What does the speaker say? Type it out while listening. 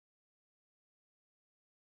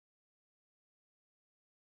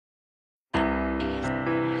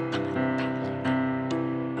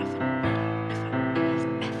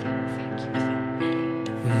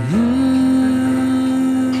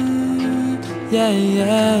yeah,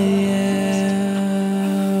 yeah, yeah.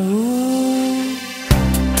 Ooh.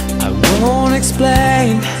 I won't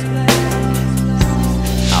explain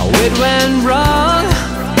how it went wrong,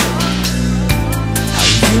 how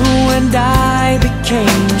you and I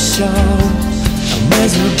became so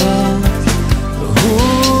miserable.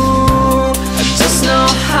 Ooh, I just know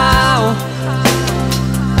how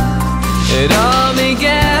it all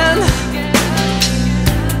began.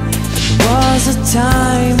 It was a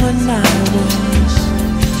time when I was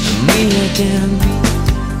me again,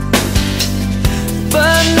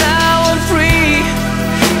 but now I'm free,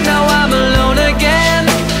 now I'm alone again.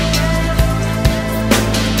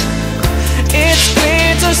 It's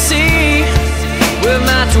clear to see with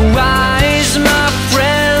my two eyes, my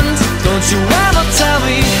friend. Don't you ever tell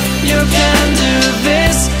me you can do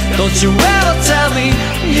this. Don't you ever tell me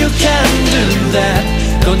you can do that.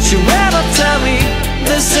 Don't you ever tell me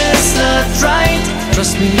this is not right.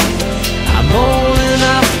 Trust me, I'm old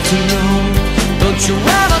enough to know. Don't you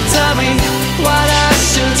ever tell me what I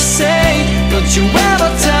should say. Don't you ever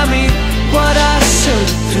tell me what I should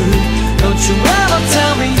do. Don't you ever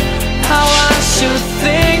tell me how I should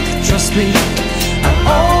think. Trust me, I'm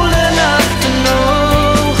old enough to know.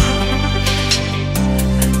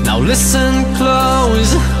 Now listen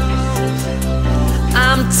close,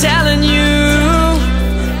 I'm telling you.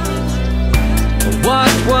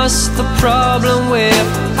 What was the problem with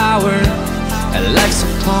our lives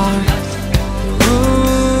apart?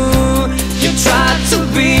 Ooh, you tried to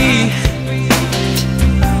be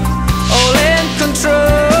all in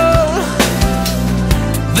control.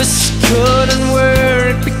 This couldn't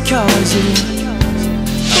work because you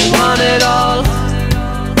want it all.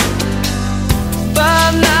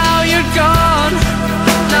 But now you're gone,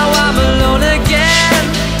 now I'm alone again.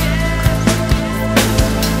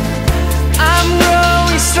 I'm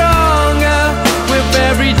growing stronger with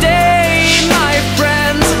every day, my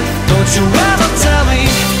friend. Don't you ever tell me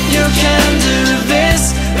you can do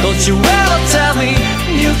this. Don't you ever tell me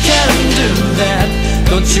you can do that.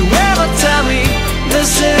 Don't you ever tell me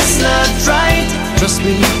this is not right. Trust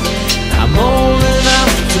me, I'm old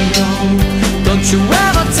enough to know. Don't you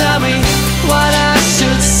ever tell me what I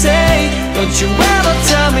should say. Don't you ever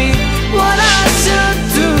tell me what I should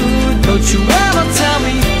do. Don't you ever tell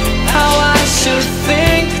me how I should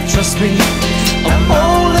think. Trust me, I'm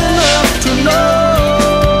old enough to know.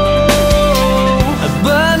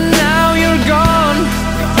 But now you're gone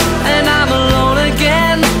and I'm alone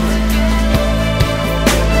again.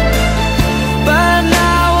 But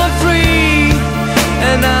now I'm free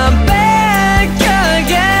and I'm back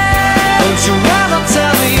again. Don't you ever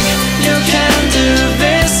tell me you can do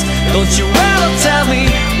this. Don't you ever tell me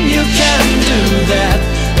you can do that.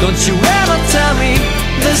 Don't you ever tell me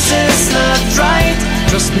this is not right.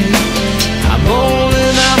 Trust me, I'm old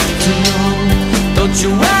enough to know. Don't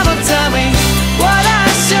you ever tell me what I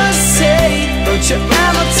should say. Don't you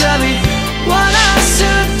ever tell me what I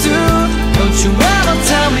should do. Don't you ever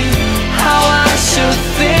tell me how I should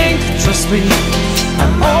think. Trust me,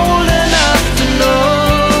 I'm old enough to know.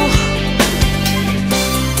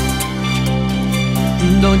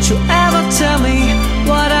 Don't you ever tell me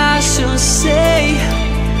what I should say,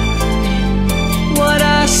 what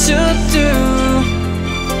I should do,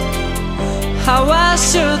 how I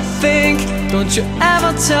should think. Don't you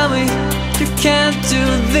ever tell me you can't do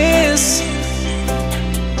this,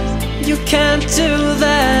 you can't do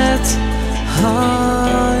that.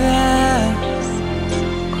 Oh yeah,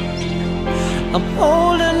 I'm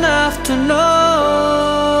old enough to know.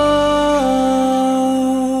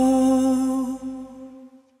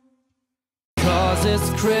 It's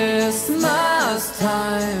Christmas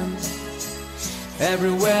time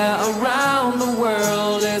everywhere around